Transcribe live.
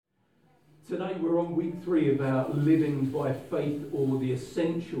Today we're on week 3 about living by faith, or the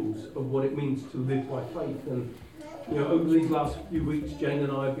essentials of what it means to live by faith. And over these last few weeks, Jane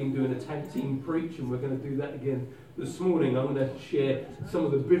and I have been doing a tag team preach, and we're going to do that again this morning. I'm going to share some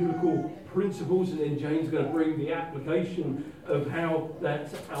of the biblical principles, and then Jane's going to bring the application of how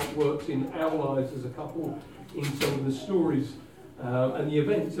that outworks in our lives as a couple in some of the stories and the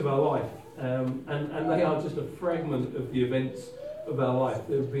events of our life. And they are just a fragment of the events of our life.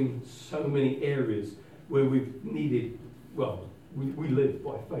 There have been so many areas where we've needed, we live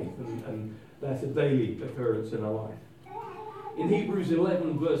by faith, and that's a daily occurrence in our life. In Hebrews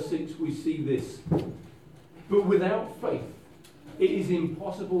 11 verse 6 we see this: but without faith it is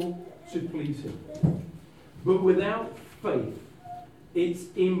impossible to please him. But without faith it's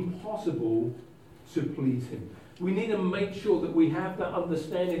impossible to please him. We need to make sure that we have that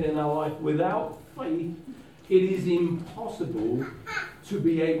understanding in our life. Without faith it is impossible to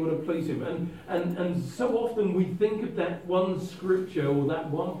be able to please him. And so often we think of that one scripture or that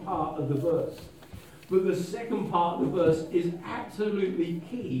one part of the verse. But the second part of the verse is absolutely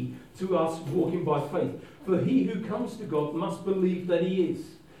key to us walking by faith. For he who comes to God must believe that he is.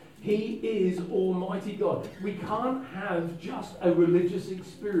 He is Almighty God. We can't have just a religious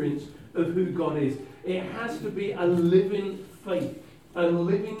experience of who God is. It has to be a living faith, a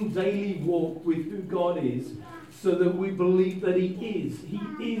living daily walk with who God is, so that we believe that he is. He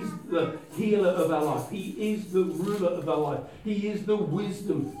is the healer of our life. He is the ruler of our life. He is the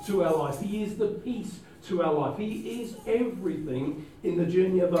wisdom to our life. He is the peace to our life. He is everything in the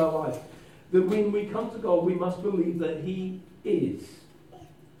journey of our life. That when we come to God, we must believe that he is.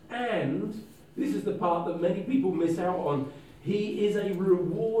 And this is the part that many people miss out on. He is a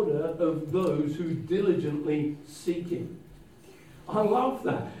rewarder of those who diligently seek him. I love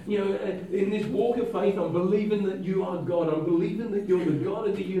that. In this walk of faith, I'm believing that you are God. I'm believing that you're the God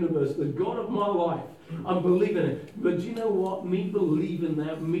of the universe, the God of my life. I'm believing it. But do you know what? Me believing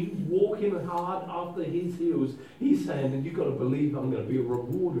that, me walking hard after his heels, he's saying that you've got to believe I'm going to be a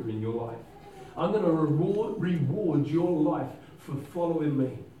rewarder in your life. I'm going to reward your life for following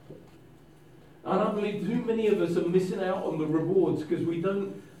me. And I believe too many of us are missing out on the rewards because we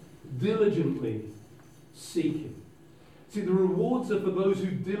don't diligently seek him. See, the rewards are for those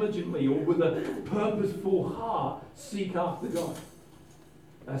who diligently or with a purposeful heart seek after God.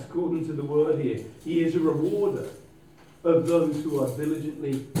 That's according to the word here. He is a rewarder of those who are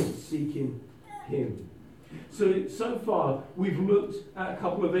diligently seeking him. So far, we've looked at a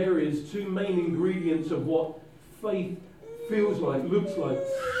couple of areas, 2 main ingredients of what faith feels like, looks like,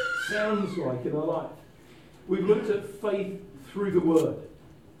 sounds like in our life. We've looked at faith through the word.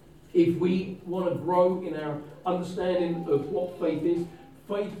 If we want to grow in our understanding of what faith is,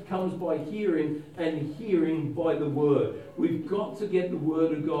 faith comes by hearing, and hearing by the word. We've got to get the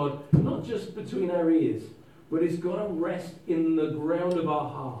word of God not just between our ears, but it's got to rest in the ground of our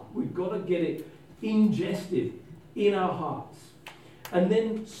heart. We've got to get it ingested in our hearts. And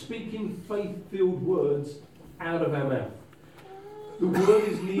then speaking faith-filled words out of our mouth. The word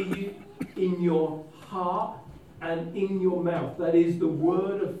is near you, in your heart and in your mouth. That is the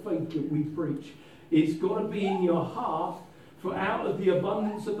word of faith that we preach. It's got to be in your heart, for out of the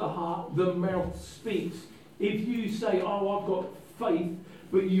abundance of the heart, the mouth speaks. If you say, I've got faith,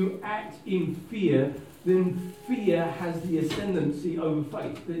 but you act in fear, then fear has the ascendancy over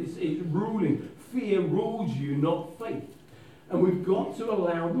faith. It's ruling. Fear rules you, not faith. And we've got to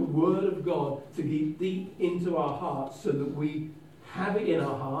allow the word of God to get deep into our hearts so that we have it in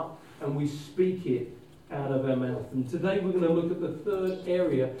our heart and we speak it out of our mouth. And today we're going to look at the third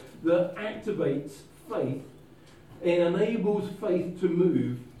area that activates faith and enables faith to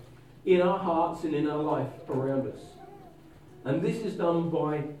move in our hearts and in our life around us. And this is done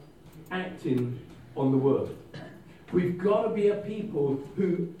by acting on the word. We've got to be a people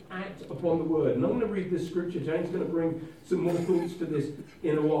who act upon the word. And I'm going to read this scripture. James is going to bring some more thoughts to this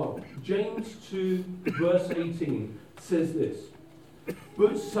in a while. James 2 verse 18 says this: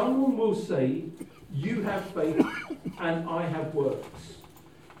 but someone will say, you have faith and I have works.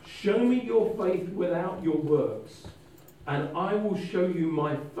 Show me your faith without your works, and I will show you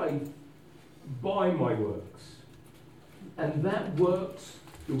my faith by my works. And that works,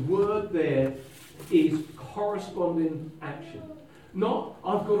 the word there is corresponding action. Not,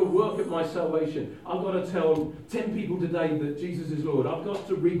 I've got to work at my salvation. I've got to tell 10 people today that Jesus is Lord. I've got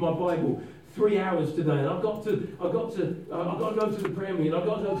to read my Bible 3 hours today, and I've got to go to the prayer meeting. I've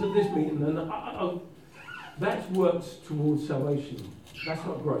got to go to this meeting, and that works towards salvation. That's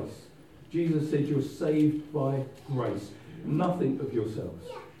not grace. Jesus said you're saved by grace, nothing of yourselves.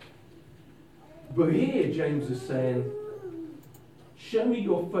 But here James is saying, show me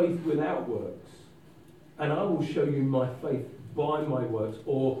your faith without works, and I will show you my faith by my works,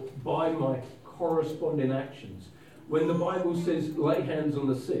 or by my corresponding actions. When the Bible says lay hands on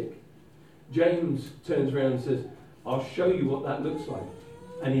the sick, James turns around and says, I'll show you what that looks like.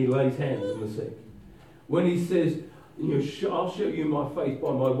 And he lays hands on the sick. When he says, I'll show you my faith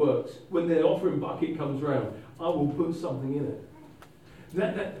by my works, when the offering bucket comes round, I will put something in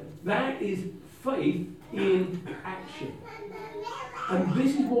it. That is faith in action. And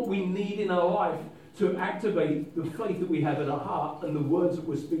this is what we need in our life to activate the faith that we have in our heart and the words that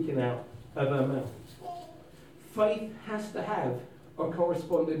we're speaking out of our mouth. Faith has to have a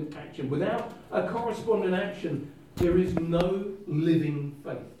corresponding action. Without a corresponding action, there is no living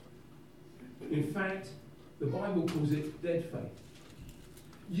faith. In fact, the Bible calls it dead faith.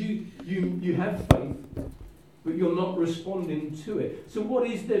 You have faith, but you're not responding to it. So what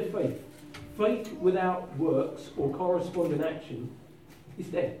is dead faith? Faith without works or corresponding action is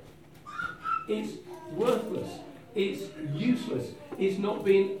dead. It's worthless. It's useless. It's not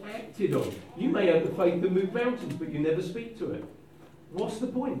being acted on. You may have the faith to move mountains, but you never speak to it. What's the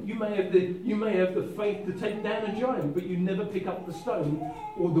point? You may have the faith to take down a giant, but you never pick up the stone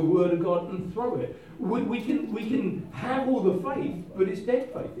or the word of God and throw it. We can have all the faith, but it's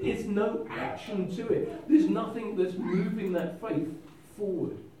dead faith. It's no action to it. There's nothing that's moving that faith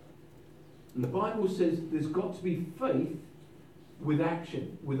forward. And the Bible says there's got to be faith with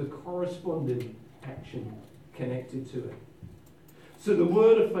action, with a corresponding action connected to it. So the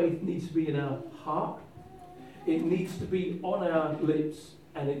word of faith needs to be in our heart, it needs to be on our lips,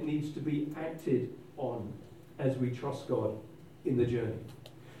 and it needs to be acted on as we trust God in the journey.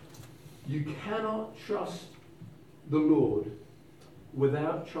 You cannot trust the Lord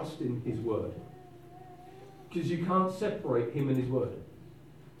without trusting his word, because you can't separate him and his word.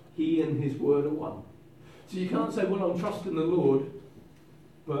 He and his word are one. So you can't say, well, I'm trusting the Lord,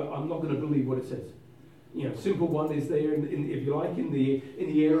 but I'm not going to believe what it says. Simple one is there, if you like, in the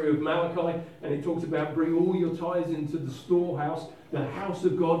area of Malachi, and it talks about bring all your tithes into the storehouse, the house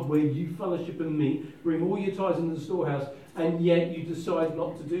of God where you fellowship and meet. Bring all your tithes into the storehouse, and yet you decide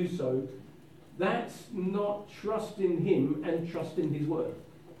not to do so. That's not trusting him and trusting his word.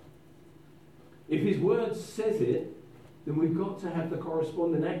 If his word says it, then we've got to have the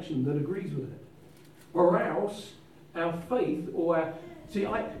corresponding action that agrees with it. Or else, our faith or our... See,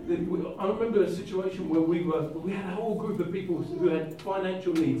 I remember a situation where we had a whole group of people who had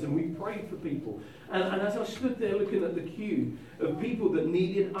financial needs, and we prayed for people. And as I stood there looking at the queue of people that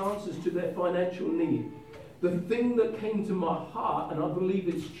needed answers to their financial need, the thing that came to my heart, and I believe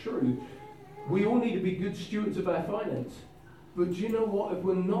it's true, we all need to be good stewards of our finance. But do you know what? If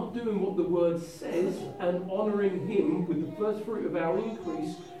we're not doing what the word says and honouring him with the first fruit of our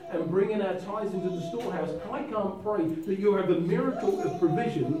increase and bringing our tithes into the storehouse, I can't pray that you'll have a miracle of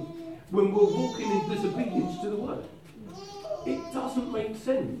provision when we're walking in disobedience to the word. It doesn't make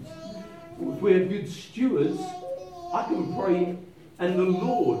sense. If we're good stewards, I can pray and the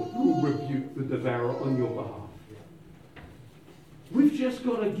Lord will rebuke the devourer on your behalf. We've just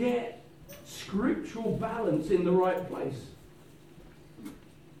got to get scriptural balance in the right place.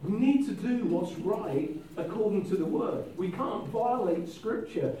 We need to do what's right according to the word. We can't violate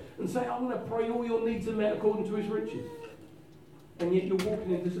scripture and say, I'm going to pray all your needs are met according to his riches. And yet you're walking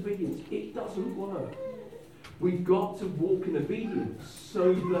in disobedience. It doesn't work. We've got to walk in obedience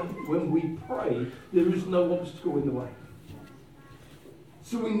so that when we pray, there is no obstacle in the way.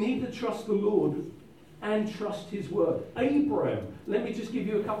 So we need to trust the Lord and trust his word. Abraham, let me just give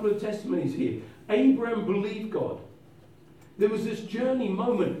you a couple of testimonies here. Abraham believed God. There was this journey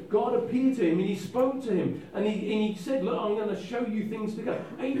moment. God appeared to him and he spoke to him. And he said, look, I'm going to show you things to go.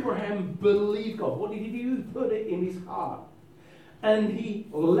 Abraham believed God. What did he do? He put it in his heart. And he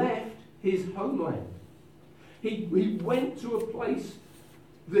left his homeland. He went to a place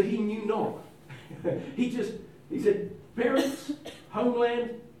that he knew not. He said, parents,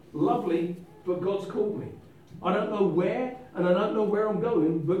 homeland, lovely, but God's called me. I don't know where, and I don't know where I'm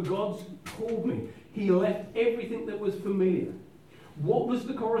going, but God's called me. He left everything that was familiar. What was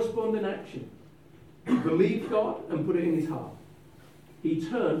the corresponding action? He believed God and put it in his heart. He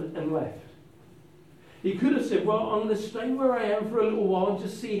turned and left. He could have said, well, I'm going to stay where I am for a little while and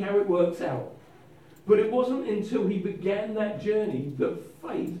just see how it works out. But it wasn't until he began that journey that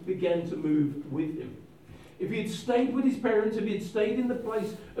faith began to move with him. If he had stayed with his parents, if he had stayed in the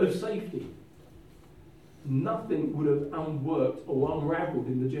place of safety, nothing would have unworked or unraveled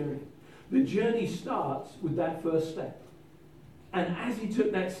in the journey. The journey starts with that first step. And as he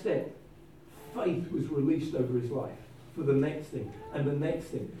took that step, faith was released over his life for the next thing and the next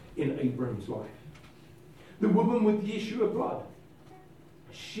thing in Abraham's life. The woman with the issue of blood.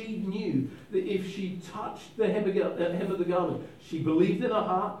 She knew that if she touched the hem of the garment, she believed in her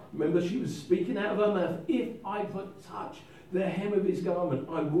heart. Remember, she was speaking out of her mouth, if I but touch the hem of his garment,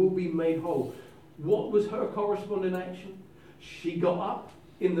 I will be made whole. What was her corresponding action? She got up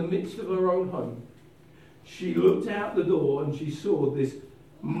in the midst of her own home. She looked out the door and she saw this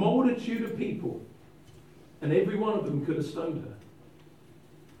multitude of people, and every one of them could have stoned her.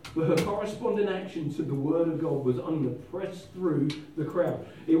 But her corresponding action to the word of God was I'm going to press through the crowd.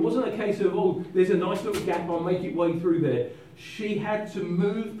 It wasn't a case of, oh, there's a nice little gap, I'll make it way through there. She had to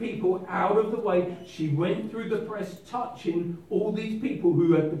move people out of the way. She went through the press, touching all these people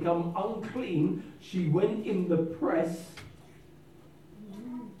who had become unclean. She went in the press,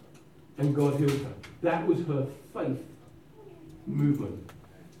 and God healed her. That was her faith movement.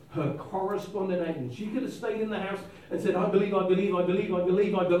 Her corresponding action. She could have stayed in the house and said, I believe, I believe, I believe, I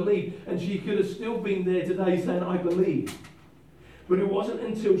believe, I believe. And she could have still been there today saying, I believe. But it wasn't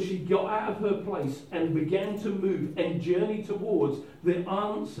until she got out of her place and began to move and journey towards the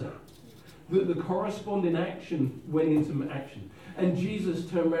answer that the corresponding action went into action. And Jesus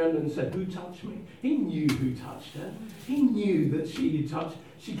turned around and said, who touched me? He knew who touched her. He knew that she had touched.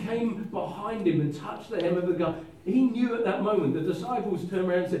 She came behind him and touched the hem of the garment. He knew at that moment. The disciples turned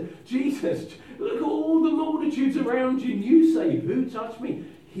around and said, Jesus, look at all the multitudes around you. And you say, who touched me?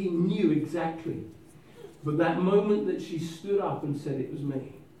 He knew exactly. But that moment that she stood up and said, it was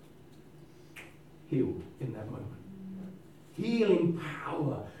me, healed in that moment. Healing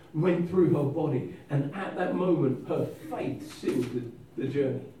power went through her body. And at that moment, her faith sealed the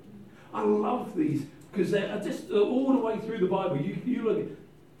journey. I love these because they're just all the way through the Bible. You look at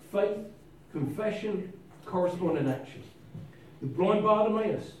faith, confession, corresponding action. The blind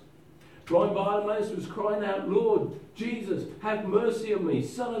Bartimaeus. Blind Bartimaeus was crying out, Lord, Jesus, have mercy on me.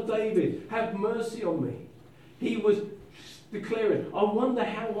 Son of David, have mercy on me. He was declaring. I wonder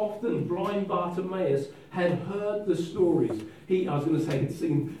how often blind Bartimaeus had heard the stories. I was going to say he'd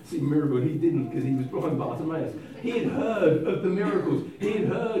seen miracles. He didn't, because he was blind Bartimaeus. He had heard of the miracles. He had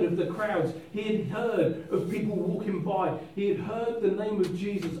heard of the crowds. He had heard of people walking by. He had heard the name of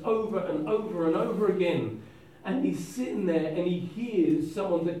Jesus over and over and over again. And he's sitting there and he hears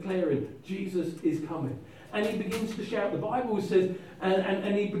someone declaring, Jesus is coming. And he begins to shout. The Bible says,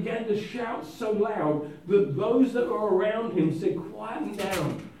 and he began to shout so loud that those that were around him said, quieten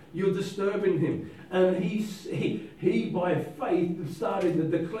down, you're disturbing him. And he by faith started to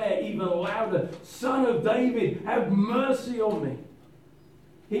declare even louder, Son of David, have mercy on me.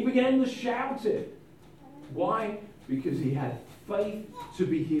 He began to shout it. Why? Because he had faith to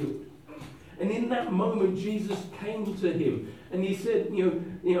be healed. And in that moment, Jesus came to him and he said, you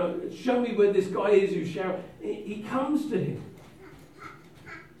know, show me where this guy is who shouted. He comes to him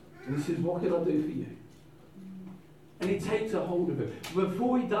and he says, what can I do for you? And he takes a hold of him.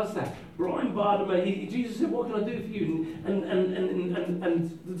 Before he does that, blind Bartimaeus, Jesus said, what can I do for you? And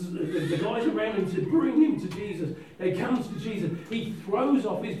the guys around him said, bring him to Jesus. He comes to Jesus. He throws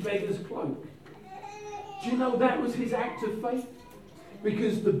off his beggar's cloak. Do you know that was his act of faith?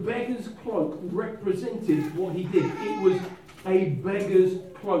 Because the beggar's cloak represented what he did. It was a beggar's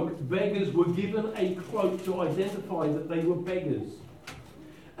cloak. Beggars were given a cloak to identify that they were beggars.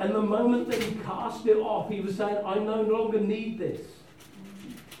 And the moment that he cast it off, he was saying, I no longer need this.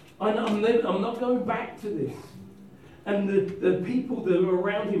 I'm not going back to this. And the people that were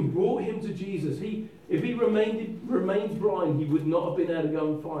around him brought him to Jesus. If he remained blind, he would not have been able to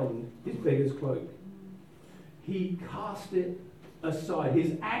go and find his beggar's cloak. He cast it aside.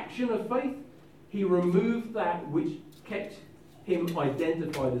 His action of faith, he removed that which kept him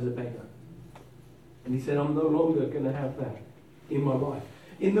identified as a beggar. And he said, I'm no longer going to have that in my life.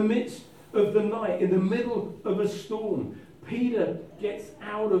 In the midst of the night, in the middle of a storm, Peter gets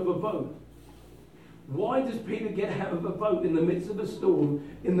out of a boat. Why does Peter get out of a boat in the midst of a storm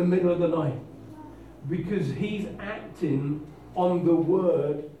in the middle of the night? Because he's acting on the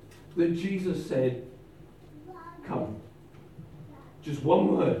word that Jesus said, come. Just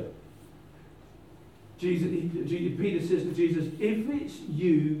one word. Peter says to Jesus, if it's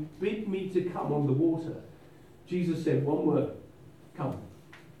you, bid me to come on the water. Jesus said one word, come.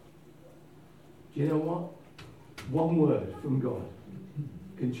 Do you know what? One word from God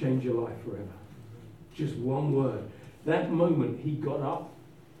can change your life forever. Just one word. That moment he got up,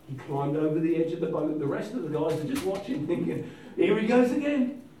 he climbed over the edge of the boat. The rest of the guys are just watching, thinking, here he goes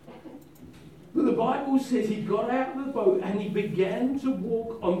again. But the Bible says he got out of the boat and he began to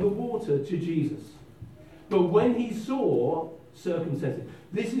walk on the water to Jesus. But when he saw circumstances,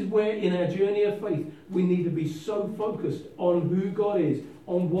 this is where in our journey of faith we need to be so focused on who God is,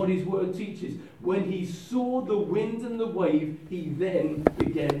 on what his word teaches. When he saw the wind and the wave, he then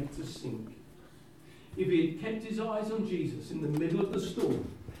began to sink. If he had kept his eyes on Jesus in the middle of the storm,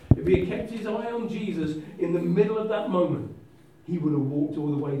 if he had kept his eye on Jesus in the middle of that moment, he would have walked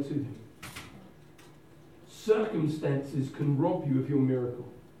all the way to him. Circumstances can rob you of your miracle.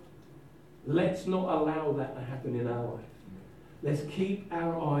 Let's not allow that to happen in our life. Let's keep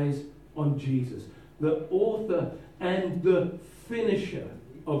our eyes on Jesus, the author and the finisher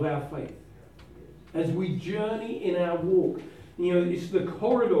of our faith. As we journey in our walk, it's the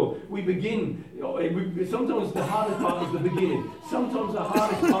corridor. We begin, sometimes the hardest part is the beginning. Sometimes the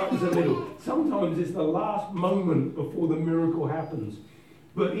hardest part is the middle. Sometimes it's the last moment before the miracle happens.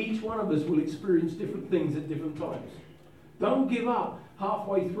 But each one of us will experience different things at different times. Don't give up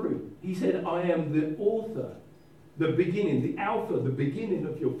halfway through. He said, I am the author, the beginning, the alpha, the beginning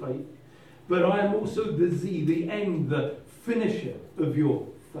of your faith. But I am also the Z, the end, the finisher of your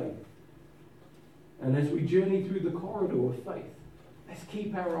faith. And as we journey through the corridor of faith, let's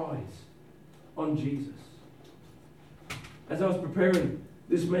keep our eyes on Jesus. As I was preparing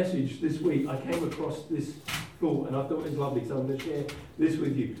this message this week, I came across this thought, and I thought it was lovely, so I'm going to share this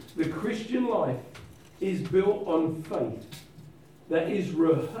with you. The Christian life is built on faith that is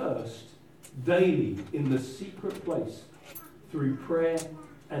rehearsed daily in the secret place through prayer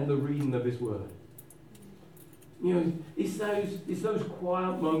and the reading of his word. It's those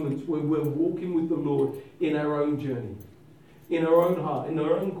quiet moments where we're walking with the Lord in our own journey, in our own heart, in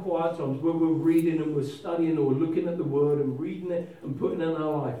our own quiet times, where we're reading and we're studying or looking at the word and reading it and putting it in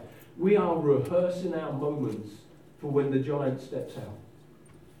our life. We are rehearsing our moments for when the giant steps out.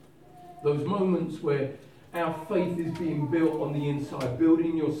 Those moments where our faith is being built on the inside,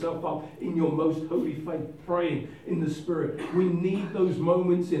 building yourself up in your most holy faith, praying in the Spirit. We need those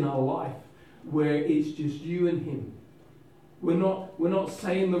moments in our life where it's just you and him. We're not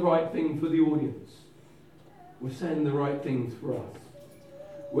saying the right thing for the audience. We're saying the right things for us.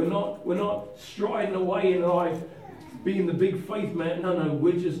 We're not striding away in life being the big faith man. No,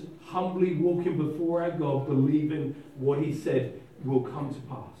 we're just humbly walking before our God, believing what he said will come to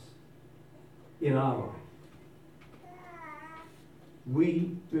pass in our life.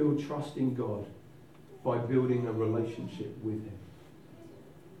 We build trust in God by building a relationship with him.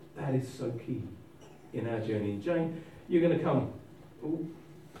 That is so key in our journey. Jane, you're going to come. Oh,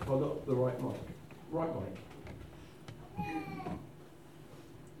 I got the right mic. Right mic.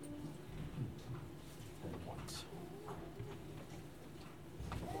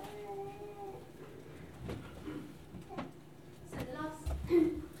 So the last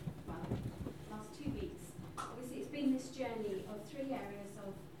 2 weeks, obviously it's been this journey of 3 areas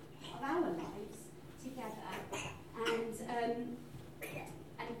of our lives together, and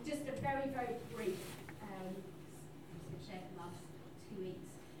just a very, very brief share the last 2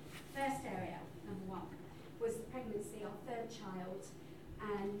 weeks. First area, number 1, was the pregnancy, our 3rd child,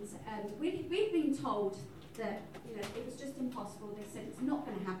 and we've been told that it was just impossible. They said it's not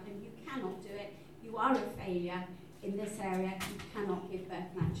going to happen. You cannot do it. You are a failure in this area. You cannot give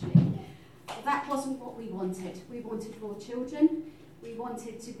birth naturally. But that wasn't what we wanted. We wanted 4 children. We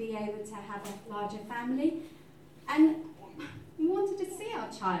wanted to be able to have a larger family, and we wanted to see our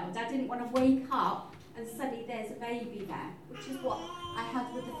child. I didn't want to wake up and suddenly there's a baby there, which is what I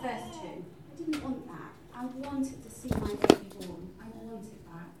had with the first 2. I didn't want that. I wanted to see my baby born. I wanted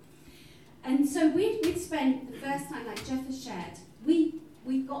that. And so we'd spent the first time, like Jeff has shared, we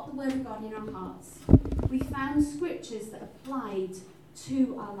got the Word of God in our hearts. We found scriptures that applied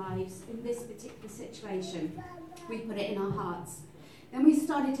to our lives in this particular situation. We put it in our hearts. Then we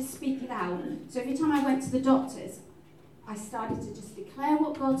started to speak it out. So every time I went to the doctors, I started to just declare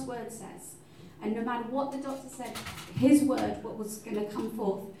what God's word says. And no matter what the doctor said, his word, what was going to come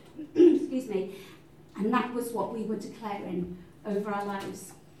forth, excuse me, and that was what we were declaring over our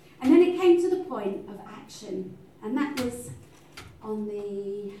lives. And then it came to the point of action. And that was on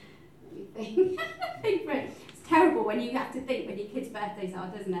the, let me think, it's terrible when you have to think when your kids' birthdays are,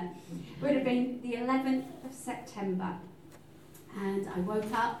 doesn't it? It would have been the 11th of September. And I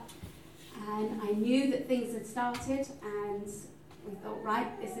woke up and I knew that things had started, and we thought,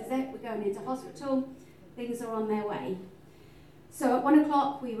 right, this is it, we're going into hospital, things are on their way. So at 1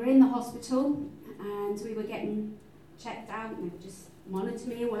 o'clock we were in the hospital and we were getting checked out, and they would just monitor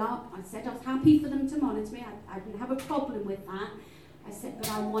me all up. I said I was happy for them to monitor me, I didn't have a problem with that. I said, but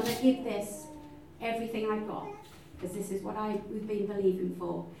I want to give this everything I've got, because this is what we've been believing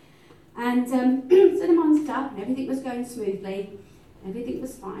for. And so the monitored up and everything was going smoothly. Everything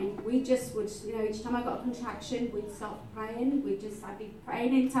was fine. We just would, each time I got a contraction, we'd start praying. I'd be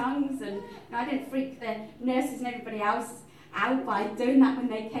praying in tongues, and I didn't freak the nurses and everybody else out by doing that when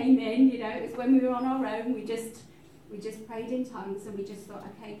they came in. You know, it was when we were on our own. We just prayed in tongues, and we just thought,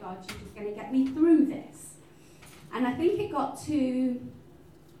 okay, God, you're just going to get me through this. And I think it got to,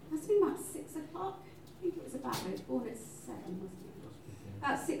 must have been about 6 o'clock. I think it was about, I was born at 7, wasn't it?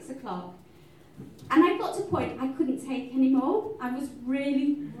 About 6 o'clock. And I got to a point I couldn't take any more. I was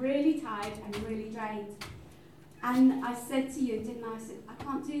really, really tired and really drained. And I said to you, didn't I? I said, I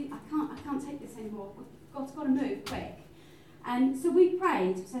can't take this anymore. God's got to move quick. And so we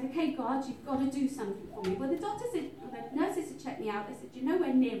prayed. We said, okay, God, you've got to do something for me. Well, the nurses had checked me out. They said, you're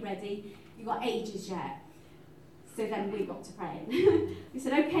nowhere near ready. You've got ages yet. So then we got to praying. We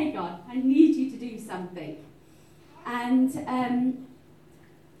said, okay, God, I need you to do something. And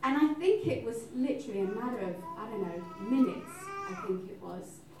I think it was literally a matter of, I don't know, minutes, I think it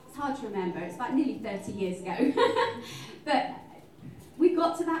was. It's hard to remember. It's about nearly 30 years ago. But we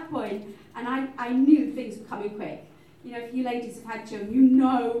got to that point, and I knew things were coming quick. You know, if you ladies have had children, you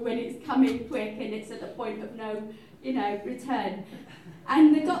know when it's coming quick and it's at the point of no, return.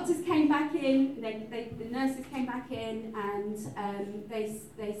 And the doctors came back in, the nurses came back in, and they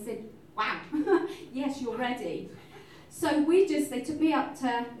said, wow, yes, you're ready. So they took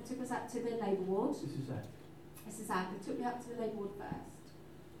us up to the labour ward. This is that. They took me up to the labour ward first.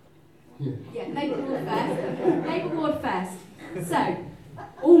 Yeah, labour ward first. So,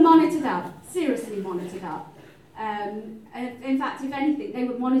 all monitored up, seriously monitored up. In fact, if anything, they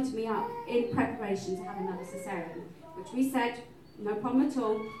would monitor me up in preparation to have another cesarean, which we said, no problem at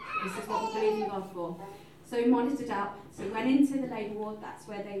all, this is what we're believing God for. So we monitored up, so we went into the labour ward, that's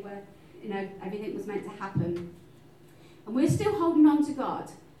where they were, everything was meant to happen. And we're still holding on to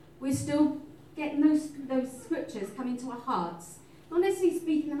God. We're still getting those scriptures coming to our hearts. Not necessarily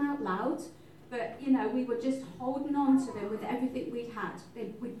speaking them out loud, but, we were just holding on to them with everything we'd had.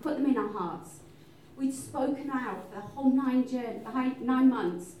 We'd put them in our hearts. We'd spoken out the whole 9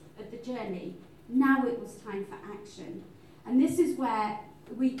 months of the journey. Now it was time for action. And this is where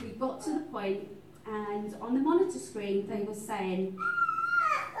we got to the point, and on the monitor screen they were saying,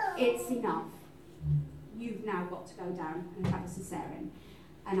 it's enough. You've now got to go down and have a cesarean.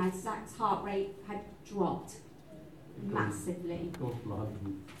 And Isaac's heart rate had dropped massively. Gone from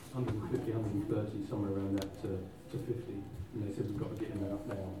 150, 130, somewhere around that to 50. And they said, we've got to get him out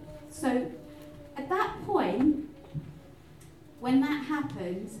now. So at that point, when that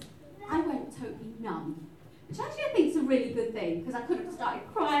happened, I went totally numb. Which actually I think is a really good thing, because I could have started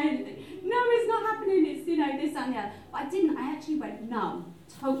crying and think, no, it's not happening, it's, this and the other. But I didn't, I actually went numb,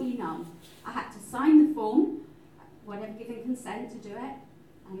 totally numb. I had to sign the form, whatever, giving consent to do it.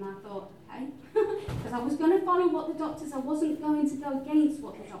 And I thought, okay, because I was going to follow what the doctors, I wasn't going to go against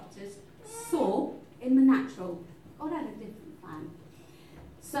what the doctors saw in the natural. God had a different plan.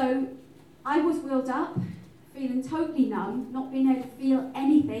 So I was wheeled up, feeling totally numb, not being able to feel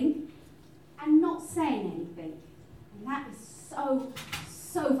anything, and not saying anything. And that is so,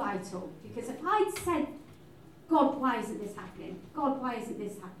 so vital. Because if I'd said, God, why isn't this happening? God, why isn't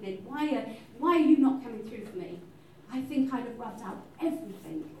this happening? Why are you not coming through for me? I think I'd have rubbed out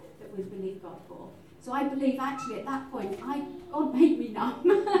everything that we believe God for. So I believe actually at that point, God made me numb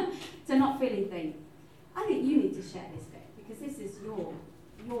to not feeling things. I think you need to share this bit, because this is your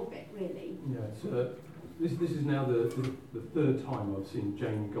bit, really. Yeah, so this is now the third time I've seen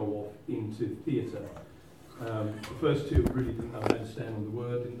Jane go off into theatre. The first two really didn't know how to stand on the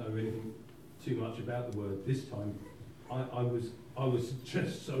word, didn't know anything too much about the word. This time, I was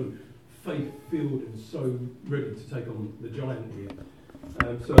just so faith-filled and so ready to take on the giant here.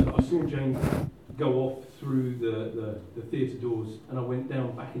 So I saw Jane go off through the theatre doors, and I went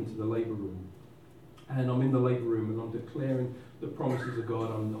down back into the labour room. And I'm in the labour room, and I'm declaring the promises of God.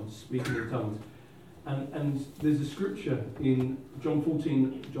 I'm speaking in tongues. And there's a scripture in John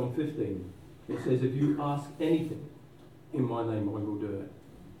 14, John 15. It says, if you ask anything in my name, I will do it.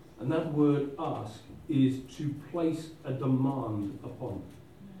 And that word ask is to place a demand upon.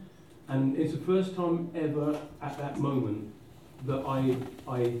 And it's the first time ever at that moment that I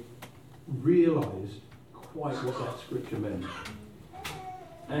realised quite what that scripture meant.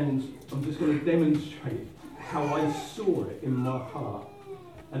 And I'm just going to demonstrate how I saw it in my heart.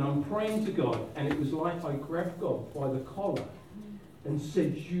 And I'm praying to God, and it was like I grabbed God by the collar and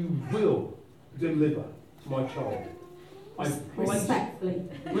said, you will deliver my child. Respectfully.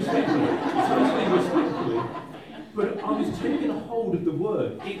 Totally respectfully. But I was taking a hold of the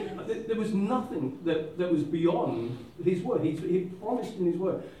word. There was nothing that was beyond his word. He promised in his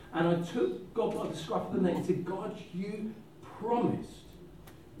word. And I took God by the scruff of the neck and said, God, you promised.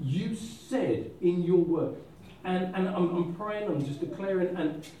 You said in your word. And I'm praying, I'm just declaring,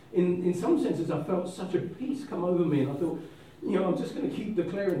 and in some senses I felt such a peace come over me, and I thought, I'm just going to keep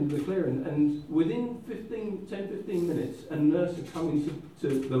declaring. And within 10-15 minutes, a nurse had come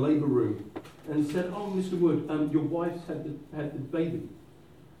into the labour room and said, "Oh, Mr. Wood, your wife's had the baby."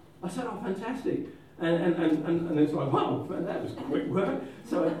 I said, "Oh, fantastic." And it's like, wow, that was quick work.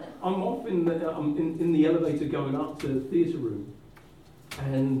 So I'm off in the elevator going up to the theatre room.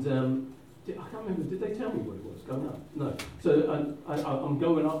 And I can't remember, did they tell me what it was going up? No. So I'm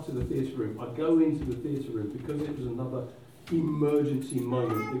going up to the theatre room. I go into the theatre room because it was another emergency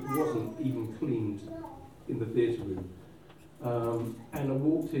moment. It wasn't even cleaned in the theatre room. And I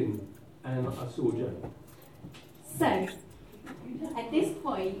walked in and I saw Jane. So, at this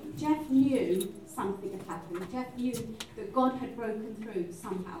point, Jeff knew something had happened. Jeff knew that God had broken through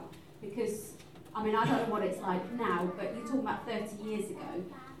somehow. Because, I don't know what it's like now, but you're talking about 30 years ago.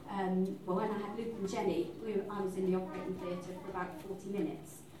 When I had Luke and Jenny, I was in the operating theatre for about 40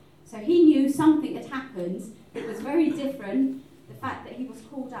 minutes. So he knew something had happened that was very different. The fact that he was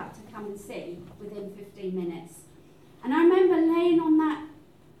called out to come and see within 15 minutes. And I remember laying on that,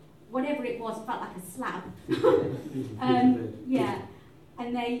 whatever it was, felt like a slab. Yeah.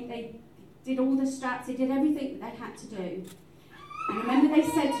 And they did all the straps, they did everything that they had to do. And I remember they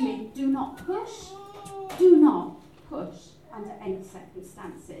said to me, do not push under any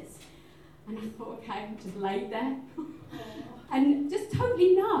circumstances. And I thought, okay, I just laid there. And just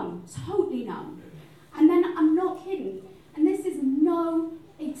totally numb. And then I'm not kidding. And this is no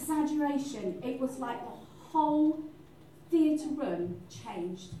exaggeration. It was like the whole theatre room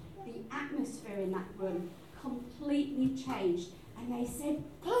changed. The atmosphere in that room completely changed. And they said,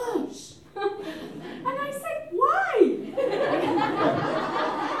 push. And I said, why?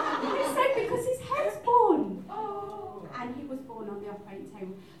 They said, because his head's born. And he was born on the operating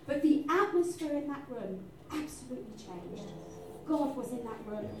table. But the atmosphere in that room absolutely changed. God was in that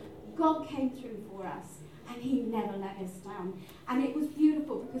room. God came through for us. And he never let us down. And it was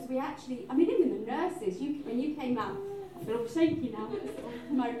beautiful because we actually, even the nurses, when you came up, I feel shaky now at this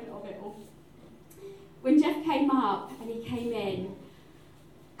moment of it all. When Jeff came up and he came in,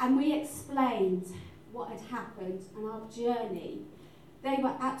 and we explained what had happened and our journey, they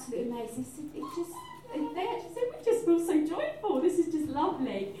were absolutely amazed. They said, they actually said, we just feel so joyful. This is just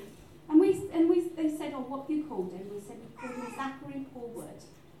lovely. And they said, oh, what have you called him? We said, we called him Zachary Paul Wood,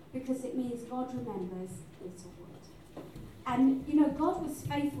 because it means God remembers little Wood. And, God was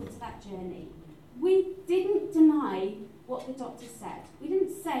faithful to that journey. We didn't deny what the doctor said. We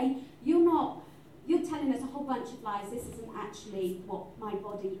didn't say, you're telling us a whole bunch of lies, this isn't actually what my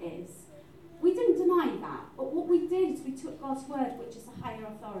body is. We didn't deny that, but what we did is we took God's word, which is a higher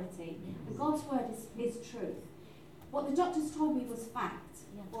authority, and God's word is truth. What the doctors told me was fact.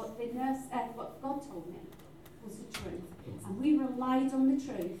 What what God told me was the truth. And we relied on the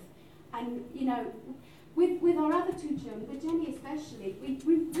truth. And, with our other two children, with Jenny especially,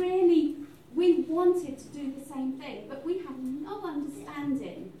 we wanted to do the same thing, but we had no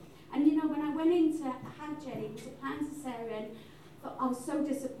understanding. And, when I went in to have Jenny, it was a planned cesarean. I was so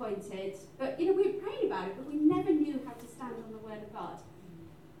disappointed. But, we were praying about it, but we never knew how to stand on the word of God.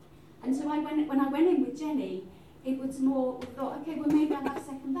 And so when I went in with Jenny, it was more, we thought, okay, well, maybe I'll have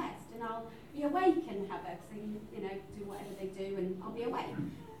second best, and I'll be awake and have her, because they, do whatever they do, and I'll be awake.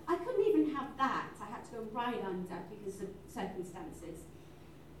 I couldn't even have that. I had to go right under because of circumstances.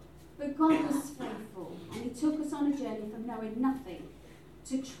 But God was faithful, and he took us on a journey from knowing nothing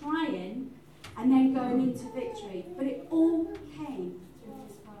to trying and then going into victory. But it all came through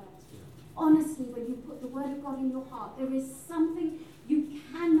his word. Honestly, when you put the word of God in your heart, there is something you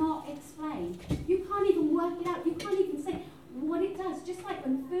cannot explain. You can't even work it out. You can't even say what it does. Just like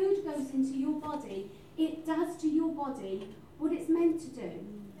when food goes into your body, it does to your body what it's meant to do.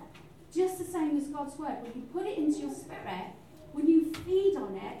 Just the same as God's word. When you put it into your spirit, when you feed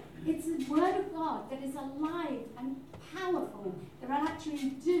on it, it's the word of God that is alive and powerful, that will actually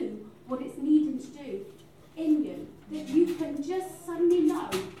do what it's needing to do in you. That you can just suddenly know,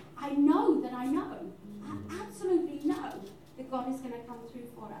 I know that I know. I absolutely know that God is going to come through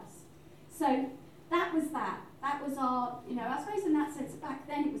for us. So that was that. That was our, I suppose in that sense, back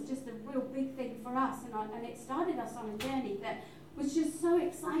then it was just a real big thing for us. And it started us on a journey that was just so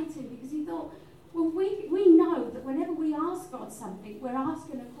exciting, because he thought, well, we know that whenever we ask God something, we're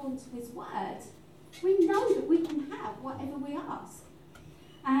asking according to his word. We know that we can have whatever we ask.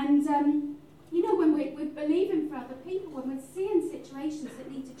 And, when we're believing for other people, when we're seeing situations that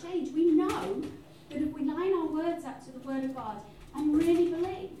need to change, we know that if we line our words up to the word of God and really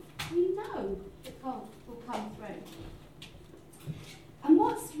believe, we know that God will come through. And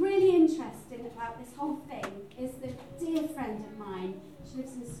what's really interesting about this whole thing is that a dear friend of mine, she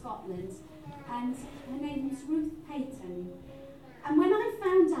lives in Scotland, and her name is Ruth Payton.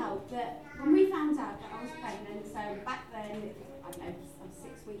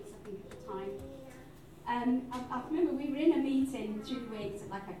 I remember we were in a meeting 2 weeks,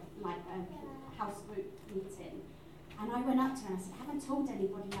 like a house group meeting, and I went up to her and I said, I haven't told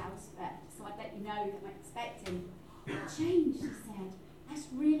anybody else, but so I'd let you know that I'm expecting. Change, she said. That's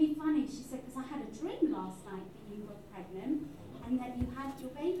really funny. She said, because I had a dream last night that you were pregnant and that you had your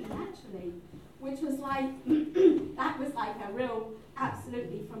baby naturally, which was like, that was like a real,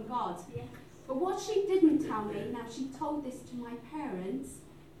 absolutely from God. Yeah. But what she didn't tell me, now she told this to my parents,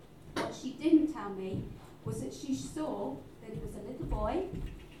 what she didn't tell me was that she saw that it was a little boy.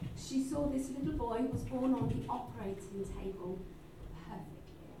 She saw this little boy was born on the operating table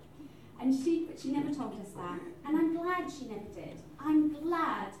perfectly. But she never told us that. And I'm glad she never did. I'm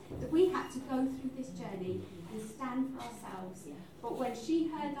glad that we had to go through this journey and stand for ourselves. But when she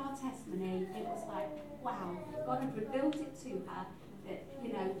heard our testimony, it was like, wow, God had revealed it to her, that,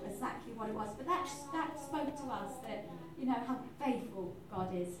 you know, exactly what it was. But that spoke to us that, you know, how faithful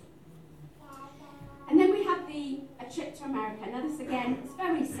God is. And then we have a trip to America. Now this again, it's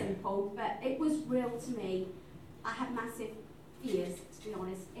very simple, but it was real to me. I had massive fears, to be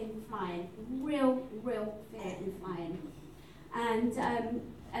honest, in flying. Real fear in flying.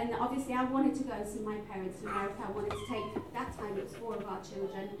 And obviously I wanted to go and see my parents in America. I wanted to take, that time it was 4 of our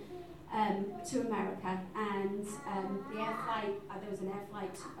children, to America. And the air flight, there was an air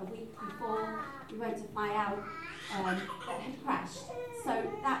flight a week before we went to fly out that had crashed. So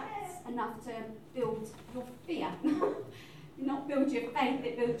that's enough to build your fear. Not build your faith,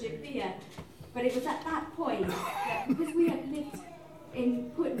 it builds your fear. But it was at that point that because we had lived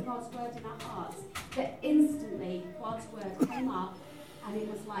in putting God's word in our hearts, that instantly God's word came up and it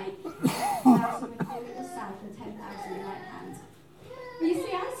was like 1,000 with you at the south and 10,000 in the right hand. But you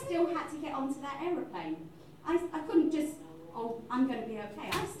see, I still had to get onto that aeroplane. I couldn't just, oh, I'm going to be okay.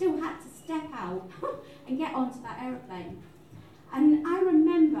 I still had to step out and get onto that aeroplane. And I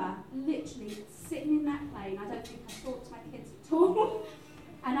remember literally sitting in that plane. I don't think I talked to my kids at all.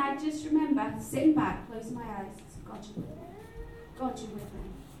 And I just remember sitting back, closing my eyes, God, you're with me. God, you're with me.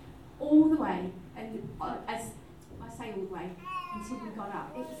 All the way. And as I say all the way, until we got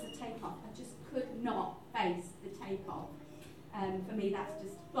up, it was the takeoff. I just could not face the takeoff. For me, that's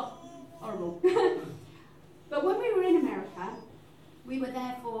just horrible. But when we were in America, we were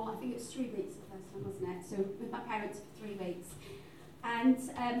there for, I think it was 3 weeks the first time, wasn't it? So with my parents for 3 weeks. And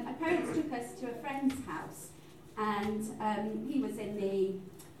my parents took us to a friend's house. And he was in the,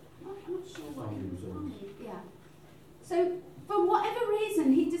 I'm not sure what he was on. Yeah. So for whatever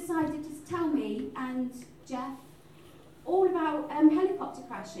reason, he decided to tell me and Jeff all about helicopter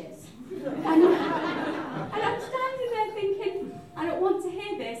crashes. And I'm standing there thinking, I don't want to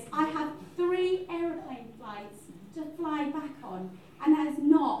hear this. I have 3 aeroplane flights to fly back on, and that is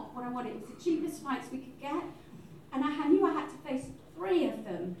not what I wanted. It was the cheapest flights we could get, and I knew I had to face 3 of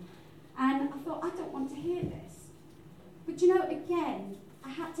them. And I thought, I don't want to hear this. But you know, again, I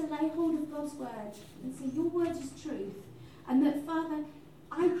had to lay hold of God's word and say, your word is truth. And that, Father,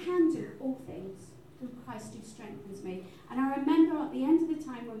 I can do all things through Christ who strengthens me. And I remember at the end of the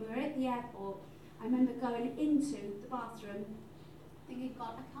time when we were at the airport, I remember going into the bathroom thinking,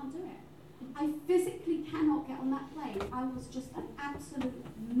 God, I can't do it. I physically cannot get on that plane. I was just an absolute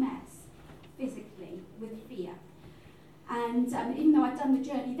mess physically with fear. And even though I'd done the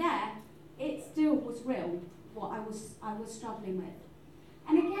journey there, it still was real, what I was struggling with.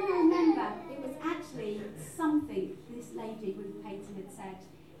 And again, I remember it was actually something this lady, Ruth Payton, had said,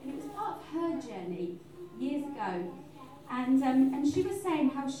 and it was part of her journey years ago. And she was saying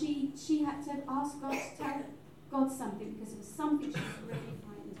how she had to ask God to tell God something because it was something she was really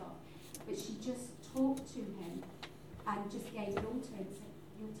frightened of. But she just talked to him and just gave it all to him and said,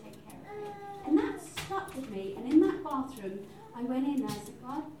 you'll take care of it. And that stuck with me. And in that bathroom, I went in and I said,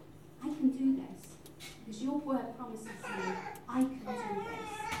 God, I can do this. Because your word promises me I can do this.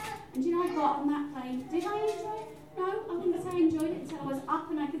 And you know, I got on that plane. Did I enjoy it? No, I wouldn't say I enjoyed it until I was up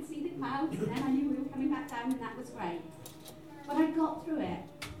and I could see the clouds, and then I knew we were coming back down, and that was great. But I got through it.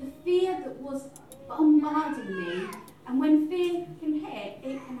 The fear that was bombarding me, and when fear can hit,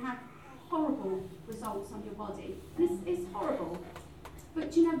 it can have horrible results on your body. And it's horrible.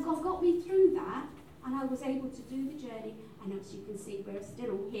 But you know, God got me through that, and I was able to do the journey, and as you can see, we're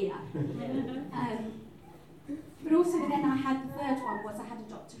still here. But also then I had the third one was I had a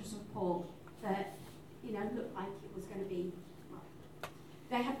doctor's report that, you know, looked like it was going to be, well,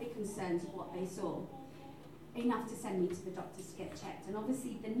 they had big concerns of what they saw, enough to send me to the doctors to get checked. And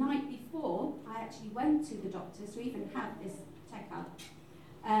obviously the night before I actually went to the doctors to even have this checkup,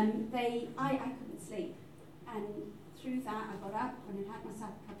 I couldn't sleep. And through that I got up and I had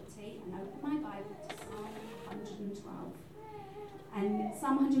myself a cup of tea and opened my Bible to Psalm 112. And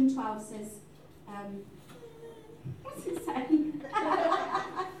Psalm 112 says, What's it say?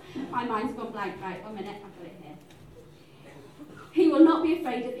 My mind's gone blank. Right, 1 minute, I've got it here. He will not be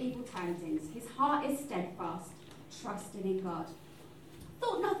afraid of evil tidings. His heart is steadfast, trusting in God.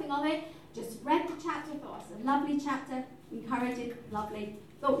 Thought nothing of it, just read the chapter, thought it's a lovely chapter, encouraging, lovely,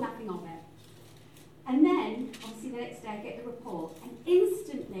 thought nothing of it. And then, obviously the next day I get the report, and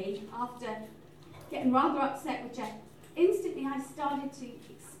instantly, after getting rather upset with Jeff, instantly I started to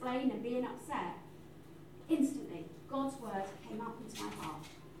explain and being upset. Instantly, God's word came up into my heart.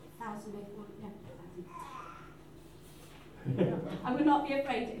 1,000. I will not be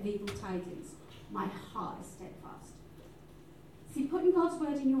afraid of evil tidings. My heart is steadfast. See, putting God's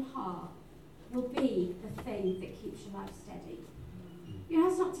word in your heart will be the thing that keeps your life steady. You know,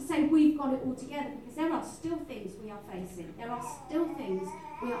 that's not to say we've got it all together, because there are still things we are facing. There are still things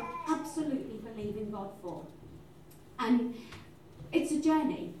we are absolutely believing God for. And it's a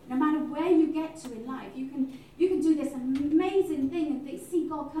journey. No matter where you get to in life, you can do this amazing thing and see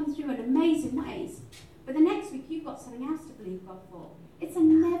God come through in amazing ways. But the next week, you've got something else to believe God for. It's a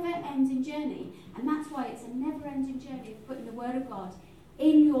never-ending journey. And that's why it's a never-ending journey of putting the Word of God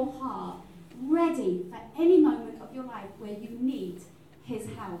in your heart, ready for any moment of your life where you need His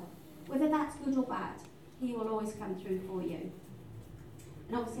help. Whether that's good or bad, He will always come through for you.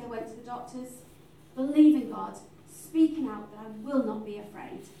 And obviously I went to the doctors, believing God, speaking out that I will not be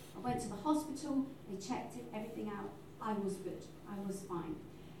afraid. I went to the hospital, they checked it, everything out. I was good. I was fine.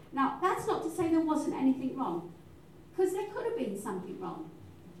 Now, that's not to say there wasn't anything wrong, because there could have been something wrong.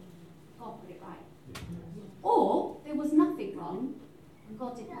 God put it right. Or there was nothing wrong, and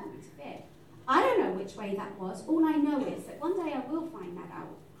God didn't want me to fit. I don't know which way that was. All I know is that one day I will find that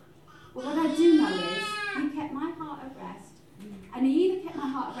out. But what I do know is He kept my heart at rest, and He either kept my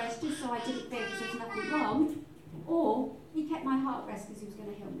heart at rest just so I didn't fear because there's nothing wrong, or He kept my heart at rest because He was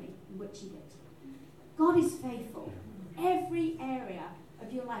going to heal me, which He did. God is faithful. Every area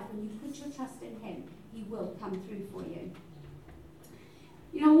of your life, when you put your trust in Him, He will come through for you.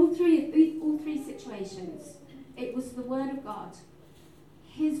 You know, all three situations, it was the Word of God,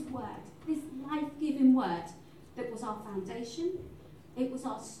 His Word, this life-giving Word that was our foundation, it was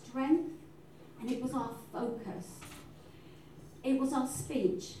our strength, and it was our focus. It was our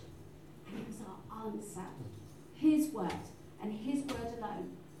speech, and it was our answer. His Word, and His Word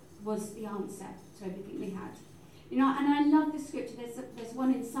alone, was the answer to everything we had. You know, and I love the scripture. There's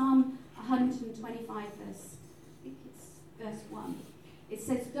one in Psalm 125, I think it's verse 1. It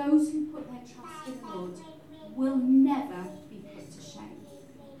says, those who put their trust in the Lord will never be put to shame.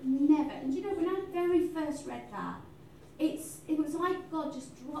 Never. And you know, when I very first read that, it was like God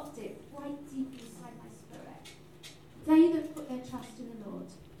just dropped it right deep inside my spirit. They that put their trust in the Lord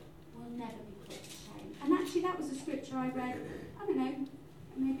will never be put to shame. And actually, that was a scripture I read, I don't know,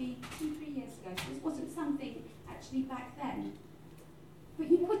 maybe 2-3 years ago. This wasn't something actually back then. But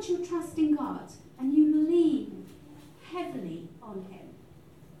you put your trust in God and you lean heavily on Him.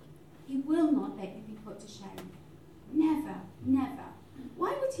 He will not let you be put to shame. Never, never.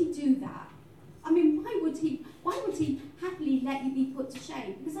 Why would He do that? I mean, why would he happily let you be put to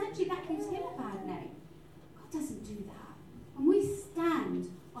shame? Because actually that gives Him a bad name. God doesn't do that. When we stand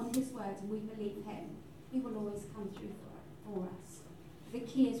on His word and we believe Him, He will always come through for us. The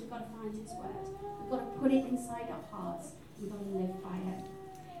key is we've got to find His word. We've got to put it inside our hearts. We've got to live by it.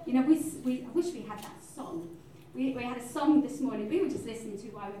 You know, I wish we had that song. We had a song this morning we were just listening to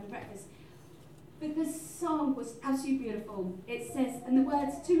while we were at breakfast. But the song was absolutely beautiful. It says, and the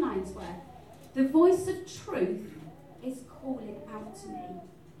words, 2 lines were, the voice of truth is calling out to me.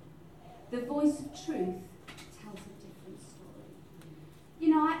 The voice of truth tells a different story. You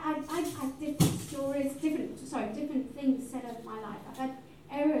know, I've had different stories, different things said of my life. I've had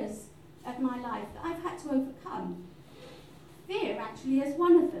errors of my life that I've had to overcome. Fear actually is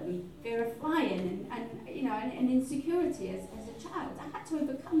one of them. Fear of flying and insecurity as a child. I had to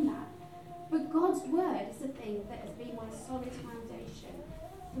overcome that. But God's word is the thing that has been my solid foundation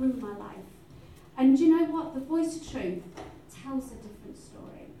through my life. And you know what? The voice of truth tells a different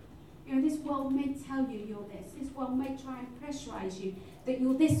story. You know, this world may tell you you're this. This world may try and pressurize you that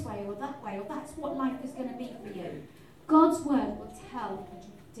you're this way or that way, or that's what life is going to be for you. God's word will tell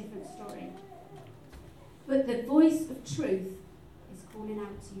a different story. But the voice of truth is calling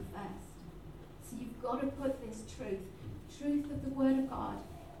out to you first. So you've got to put this truth of the word of God,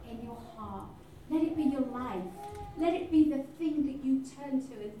 in your heart. Let it be your life. Let it be the thing that you turn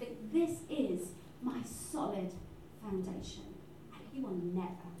to and think, this is my solid foundation. And He will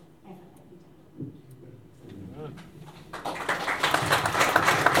never, ever let you down.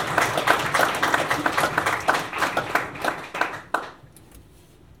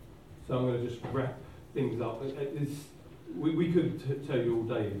 So I'm going to just wrap things up. We could tell you all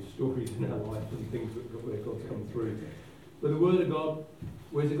day of stories in our life and things where God's come through. But the Word of God,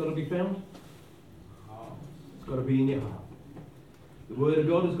 where's it got to be found? It's got to be in your heart. The Word of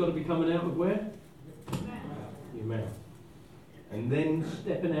God has got to be coming out of where? Your mouth. And then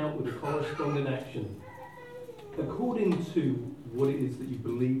stepping out with a corresponding action according to what it is that you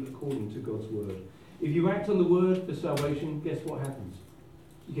believe according to God's Word. If you act on the Word for salvation, guess what happens?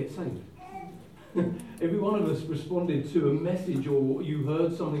 You get saved. Every one of us responded to a message, or you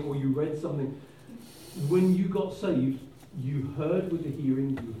heard something, or you read something. When you got saved, you heard with the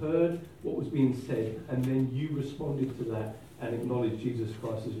hearing, you heard what was being said, and then you responded to that and acknowledged Jesus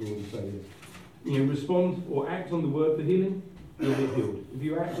Christ as Lord and Saviour. You respond or act on the Word for healing, you'll get healed. If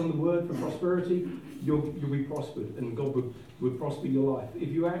you act on the Word for prosperity, you'll be prospered, and God would prosper your life. If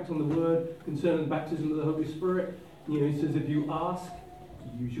you act on the Word concerning the baptism of the Holy Spirit, he says if you ask,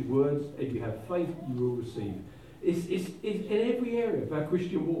 use your words. If you have faith, you will receive. It's in every area of our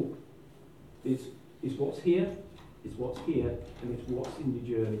Christian walk. It's what's here, it's what's here, and it's what's in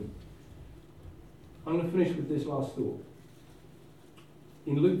your journey. I'm going to finish with this last thought.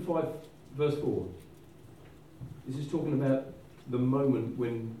 In Luke 5, verse 4, this is talking about the moment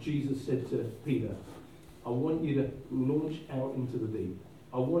when Jesus said to Peter, I want you to launch out into the deep.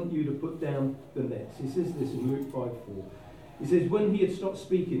 I want you to put down the nets. He says this in Luke 5:4. He says, when he had stopped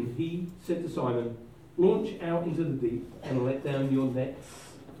speaking, he said to Simon, launch out into the deep and let down your nets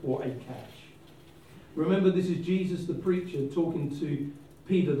for a catch. Remember, this is Jesus the preacher talking to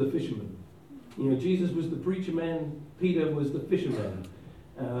Peter the fisherman. Jesus was the preacher man, Peter was the fisherman.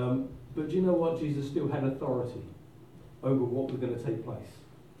 But do you know what? Jesus still had authority over what was going to take place.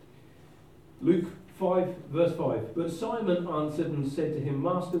 Luke 5, verse 5. But Simon answered and said to him,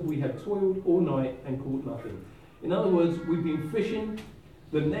 Master, we have toiled all night and caught nothing. In other words, we've been fishing.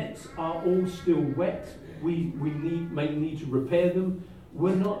 The nets are all still wet. We may need to repair them.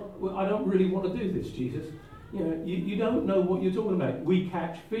 I don't really want to do this, Jesus. You don't know what you're talking about. We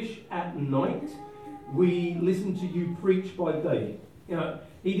catch fish at night. We listen to you preach by day.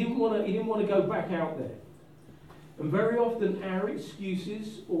 He didn't want to go back out there. And very often our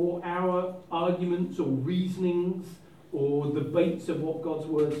excuses or our arguments or reasonings or debates of what God's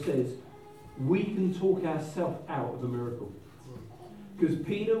Word says, we can talk ourselves out of a miracle. Because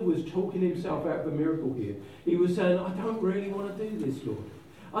Peter was talking himself out of a miracle here. He was saying, I don't really want to do this, Lord.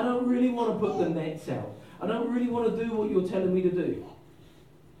 I don't really want to put the nets out. I don't really want to do what you're telling me to do.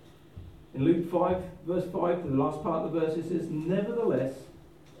 In Luke 5, verse 5, the last part of the verse, it says, nevertheless,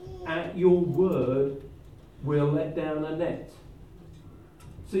 at your word, we'll let down a net.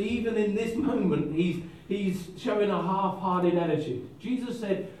 So even in this moment, he's showing a half-hearted attitude. Jesus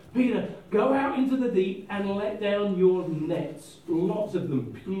said, Peter, go out into the deep and let down your nets. Lots of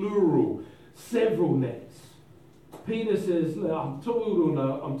them, plural, several nets. Peter says, I'm toiled all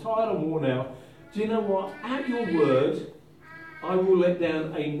night, I'm tired, I'm worn out. Do you know what? At your word, I will let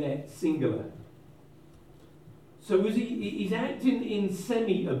down a net, singular. So he's acting in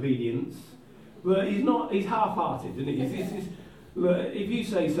semi-obedience, but he's half-hearted, isn't he? If you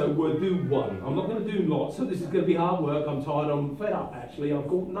say so, we'll do one. I'm not going to do lots, so this is going to be hard work. I'm tired, I'm fed up, actually. I've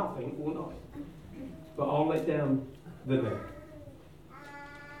caught nothing all night. But I'll let down the net.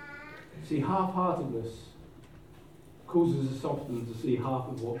 See, half-heartedness causes us often to see half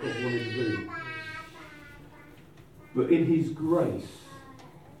of what God wanted to do. But in his grace,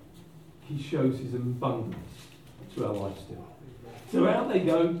 he shows his abundance to our life still. So out they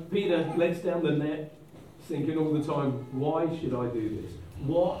go. Peter lets down the net, thinking all the time, why should I do this?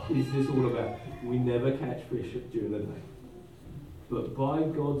 What is this all about? We never catch fish during the day. But by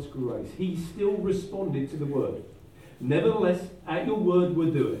God's grace, he still responded to the word. Nevertheless, at your word,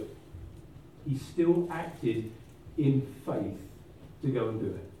 we'll do it. He still acted in faith to go and do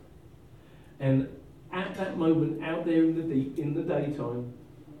it. And at that moment, out there in the deep, in the daytime,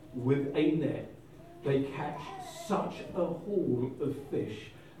 with a net, they catch such a haul of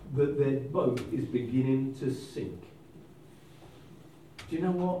fish that their boat is beginning to sink. Do you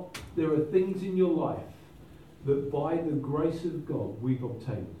know what? There are things in your life that by the grace of God we've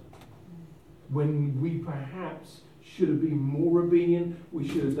obtained. When we perhaps should have been more obedient, we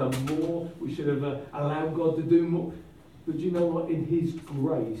should have done more, we should have allowed God to do more. But do you know what? In his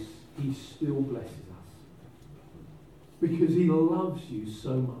grace, he still blesses us. Because he loves you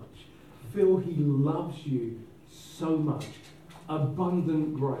so much. Phil, he loves you so much.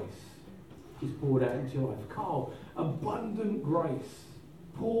 Abundant grace is poured out into your life. Carl, abundant grace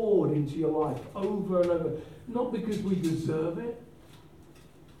poured into your life over and over. Not because we deserve it,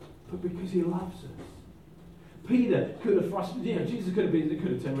 but because he loves us. Peter could have frustrated, Jesus could have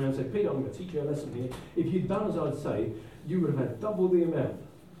turned around and said, Peter, I'm going to teach you a lesson here. If you'd done as I'd say, you would have had double the amount.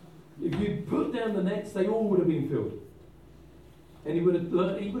 If you'd put down the nets, they all would have been filled. And he would have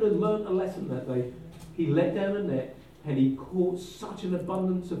learned a lesson that day. He let down a net and he caught such an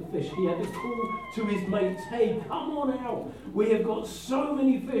abundance of fish. He had to call to his mates, hey, come on out. We have got so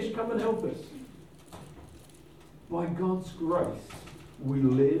many fish, come and help us. By God's grace, we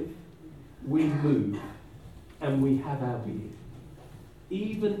live, we move, and we have our being.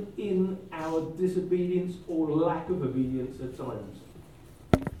 Even in our disobedience or lack of obedience at times,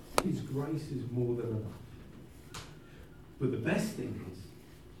 His grace is more than enough. But the best thing is,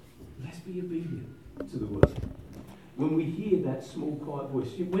 let's be obedient to the word. When we hear that small, quiet voice,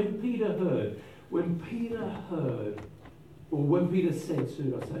 when Peter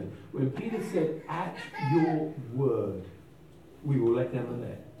said, at your word, we will let down the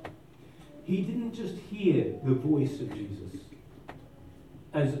net. He didn't just hear the voice of Jesus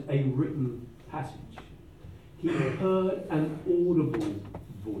as a written passage. He heard an audible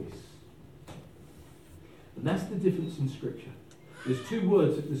voice. And that's the difference in Scripture. There's two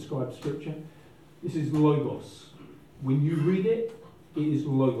words that describe Scripture. This is logos. When you read it, it is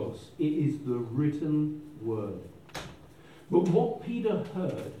logos. It is the written word. But what Peter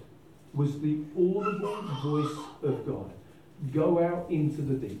heard was the audible voice of God. Go out into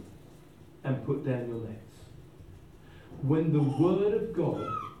the deep and put down your nets. When the word of God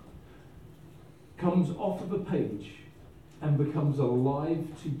comes off of a page and becomes alive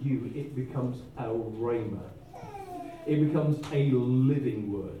to you, it becomes a rhema. It becomes a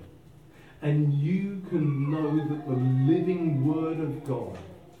living word. And you can know that the living word of God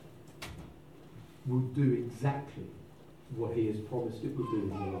will do exactly what He has promised it will do in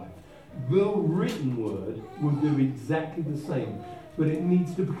your life. The written word will do exactly the same, but it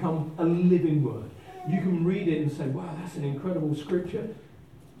needs to become a living word. You can read it and say, wow, that's an incredible scripture,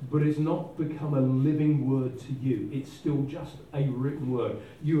 but it's not become a living word to you. It's still just a written word.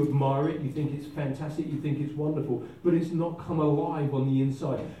 You admire it, you think it's fantastic, you think it's wonderful, but it's not come alive on the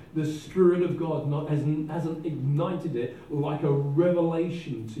inside. The Spirit of God hasn't ignited it like a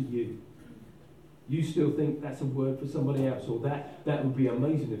revelation to you. You still think that's a word for somebody else, or that would be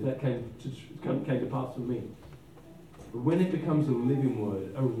amazing if that came to pass for me. But when it becomes a living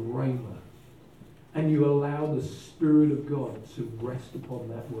word, a rhema, and you allow the Spirit of God to rest upon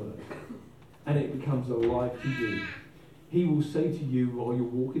that word, and it becomes alive to you, He will say to you while you're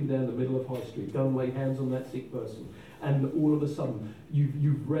walking down the middle of High Street, go and lay hands on that sick person. And all of a sudden,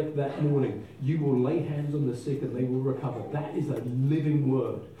 you've read that morning, you will lay hands on the sick and they will recover. That is a living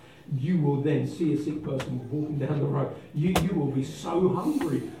word. You will then see a sick person walking down the road. You will be so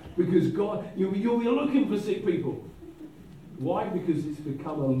hungry because God, you'll be looking for sick people. Why? Because it's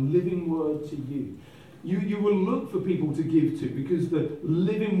become a living word to you. You will look for people to give to because the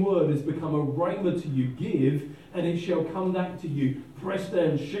living word has become a rhema to you. Give, and it shall come back to you, pressed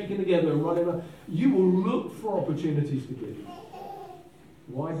down, shaken together, and running up. You will look for opportunities to give.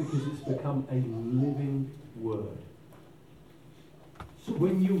 Why? Because it's become a living word. So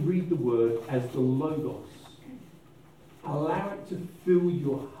when you read the word as the logos, allow it to fill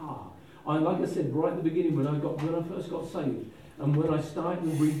your heart. Like I said right at the beginning, when I first got saved, and when I started to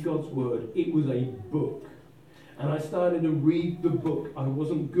read God's word, it was a book. And I started to read the book. I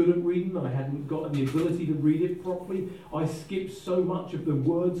wasn't good at reading. I hadn't got the ability to read it properly. I skipped so much of the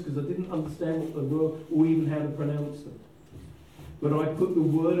words because I didn't understand what they were or even how to pronounce them. But I put the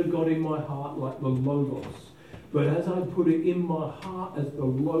word of God in my heart like the logos. But as I put it in my heart as the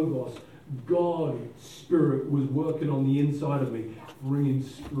logos, God's Spirit was working on the inside of me, bringing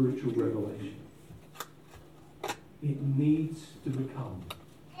spiritual revelation. It needs to become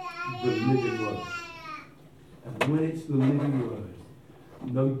the living word. And when it's the living word,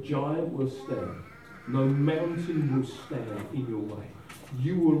 no giant will stand, no mountain will stand in your way.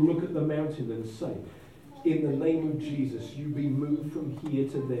 You will look at the mountain and say, in the name of Jesus, you be moved from here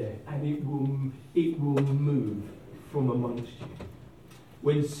to there, and it will move from amongst you.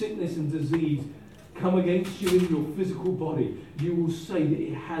 When sickness and disease come against you in your physical body, you will say that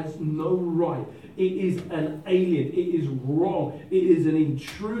it has no right. It is an alien. It is wrong. It is an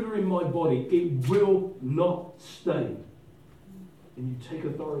intruder in my body. It will not stay. And you take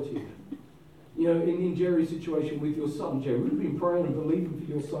authority. You know, in Jerry's situation with your son, Jerry, we've been praying and believing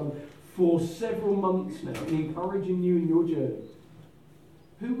for your son for several months now, and encouraging you in your journey.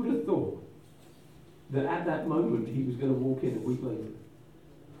 Who would have thought that at that moment he was going to walk in a week later?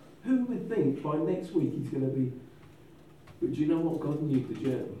 Who would think by next week he's going to be... But do you know what? God knew the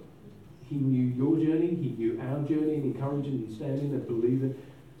journey. He knew your journey. He knew our journey, and encouraging and standing and believing.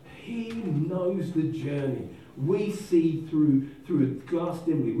 He knows the journey. We see through a glass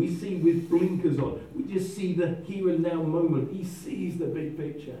dimly. We see with blinkers on. We just see the here and now moment. He sees the big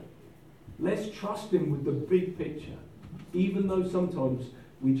picture. Let's trust him with the big picture, even though sometimes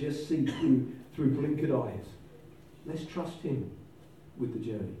we just see through blinkered eyes. Let's trust him with the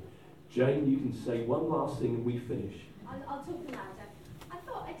journey. Jane, you can say one last thing and we finish. I'll talk louder. I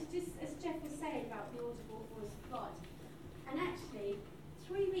thought I'd just, as Jeff was saying about the audible voice of God, and actually,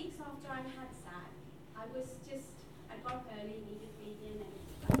 3 weeks after I had Zach, I got up early, needed feeding, and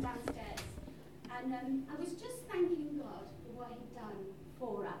I was downstairs. And I was just thanking God for what he'd done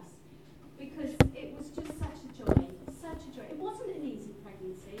for us, because it was just such a joy, such a joy. It wasn't an easy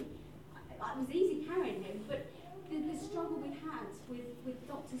pregnancy. It was easy carrying him, but the struggle we had with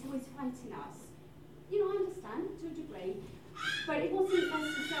doctors always fighting us, I understand to a degree, but it wasn't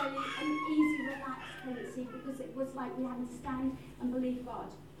necessarily an easy, relaxed pregnancy, because it was like we had to stand and believe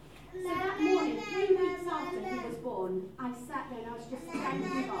God. So that morning, 3 weeks after he was born, I sat there and I was just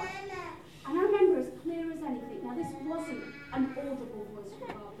thanking God. And I remember as clear as anything. Now, this wasn't an audible voice from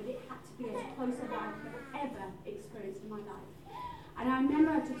God, but it had to be as close as I could ever experience in my life. And I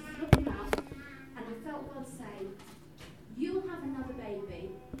remember just looking up, and I felt God say, "You'll have another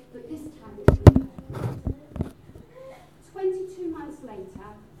baby, but this time it's with her." 22 months later,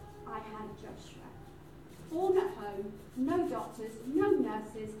 I had Joshua. Born at home, no doctors, no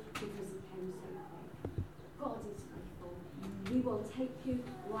nurses, because he came so quick. God is faithful. He will take you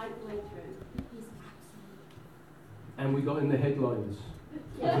right the way through. He's absolutely. And we got in the headlines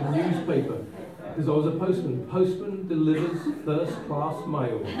of the newspaper, because I was a postman. Postman delivers first class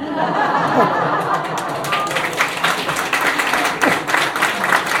mail.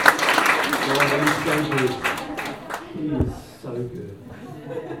 God, he's so good. He is so good.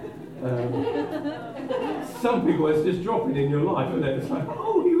 Some people, it's just dropping in your life, isn't it? It's like,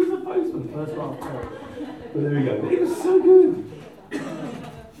 oh, he was a postman, first class mail. But there we go. It was so good.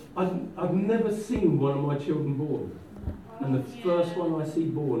 I've never seen one of my children born. And the first one I see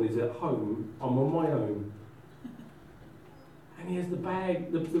born is at home. I'm on my own. And he has the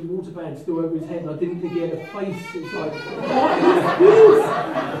bag, the water bag still over his head, and I didn't think he had a face. It's like, what is this?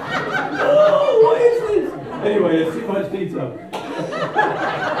 Oh, what is this? Anyway, there's too much detail.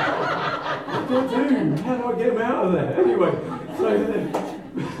 What do I do? How do I get him out of there? Anyway, so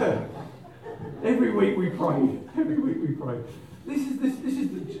every week we pray. Every week we pray.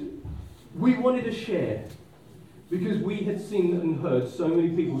 We wanted to share, because we had seen and heard so many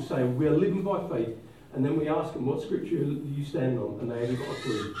people saying we are living by faith, and then we ask them, what scripture do you stand on? And they haven't got a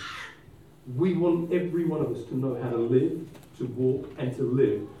clue. We want every one of us to know how to live, to walk, and to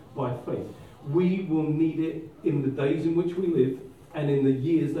live by faith. We will need it in the days in which we live and in the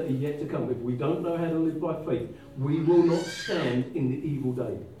years that are yet to come. If we don't know how to live by faith, we will not stand in the evil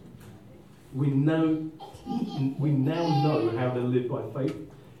day. We now know how to live by faith.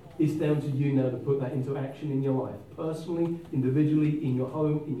 It's down to you now to put that into action in your life, personally, individually, in your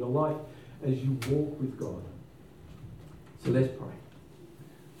home, in your life, as you walk with God. So let's pray.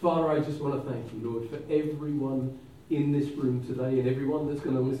 Father, I just want to thank you, Lord, for everyone in this room today and everyone that's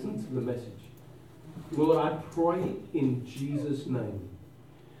going to listen to the message. Lord, I pray in Jesus' name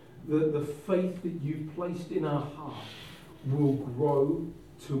that the faith that you've placed in our heart will grow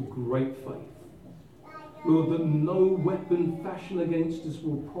to great faith. Lord, that no weapon fashioned against us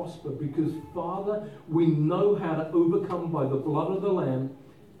will prosper, because, Father, we know how to overcome by the blood of the Lamb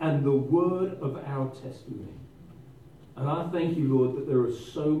and the word of our testimony. And I thank you, Lord, that there are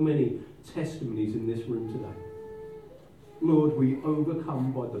so many testimonies in this room today. Lord, we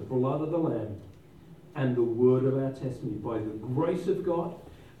overcome by the blood of the Lamb and the word of our testimony, by the grace of God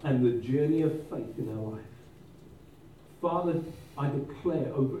and the journey of faith in our life. Father, I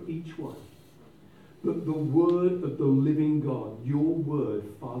declare over each one that the word of the living God, your word,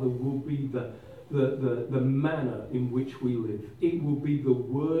 Father, will be the manner in which we live. It will be the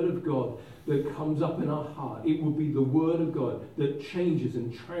word of God that comes up in our heart. It will be the word of God that changes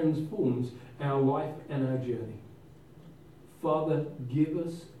and transforms our life and our journey. Father, give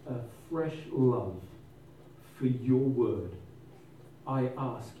us a fresh love for your word. I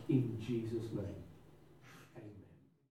ask in Jesus' name.